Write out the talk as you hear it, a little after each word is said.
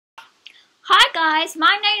guys,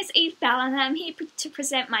 my name is Eve Ballard and I'm here to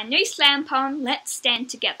present my new slam poem, Let's Stand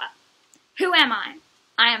Together. Who am I?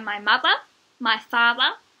 I am my mother, my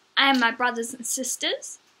father, I am my brothers and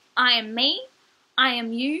sisters, I am me, I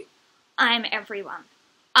am you, I am everyone.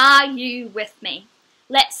 Are you with me?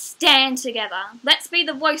 Let's stand together. Let's be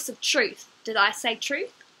the voice of truth. Did I say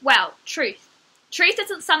truth? Well, truth. Truth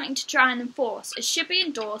isn't something to try and enforce. It should be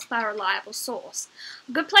endorsed by a reliable source.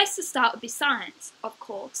 A good place to start would be science, of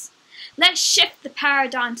course. Let's shift the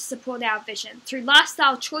paradigm to support our vision. Through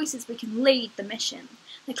lifestyle choices we can lead the mission.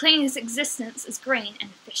 The cleanest existence is green and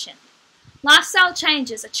efficient. Lifestyle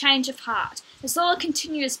change is a change of heart. It's all a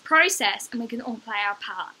continuous process and we can all play our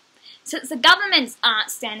part. Since the governments aren't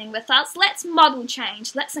standing with us, let's model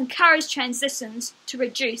change. Let's encourage transitions to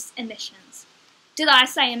reduce emissions. Did I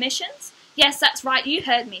say emissions? Yes, that's right, you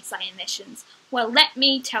heard me say emissions. Well, let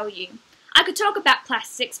me tell you. I could talk about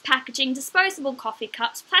plastics, packaging, disposable coffee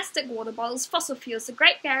cups, plastic water bottles, fossil fuels, the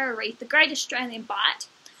Great Barrier Reef, the Great Australian Bight.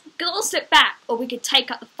 We could all sit back, or we could take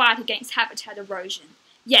up the fight against habitat erosion.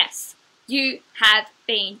 Yes, you have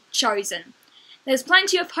been chosen. There's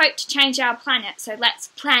plenty of hope to change our planet, so let's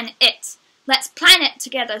plan it. Let's plan it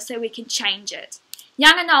together so we can change it.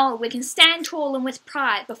 Young and old, we can stand tall and with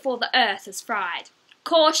pride before the earth is fried.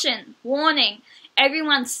 Caution, warning,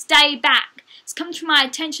 everyone stay back. It's come to my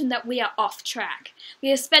attention that we are off track. We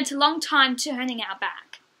have spent a long time turning our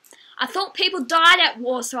back. I thought people died at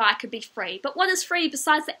war so I could be free, but what is free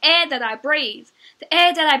besides the air that I breathe? The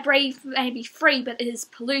air that I breathe may be free, but it is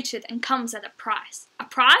polluted and comes at a price. A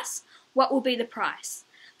price? What will be the price?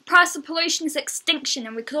 The price of pollution is extinction,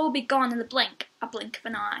 and we could all be gone in a blink of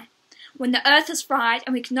an eye. When the earth is fried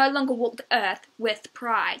and we can no longer walk the earth with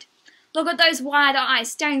pride. Look at those wide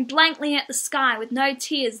eyes staring blankly at the sky with no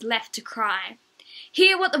tears left to cry.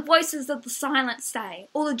 Hear what the voices of the silent say.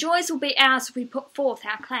 All the joys will be ours if we put forth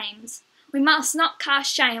our claims. We must not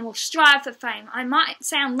cast shame or strive for fame. I might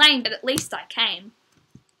sound lame, but at least I came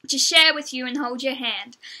to share with you and hold your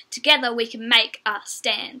hand. Together we can make a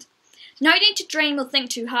stand. No need to dream or think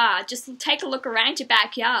too hard. Just take a look around your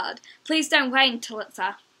backyard. Please don't wait until it's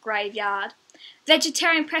a graveyard.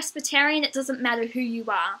 Vegetarian, Presbyterian, it doesn't matter who you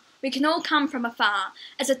are. We can all come from afar.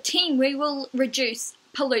 As a team, we will reduce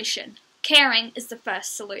pollution. Caring is the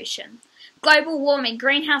first solution. Global warming,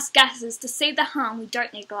 greenhouse gases, to see the harm, we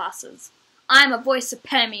don't need glasses. I am a voice of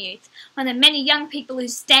perma-youth, one of many young people who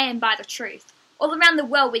stand by the truth. All around the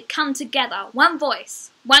world we come together, one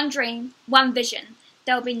voice, one dream, one vision.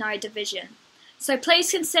 There will be no division. So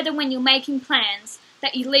please consider when you're making plans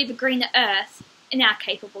that you leave a greener earth in our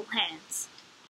capable hands.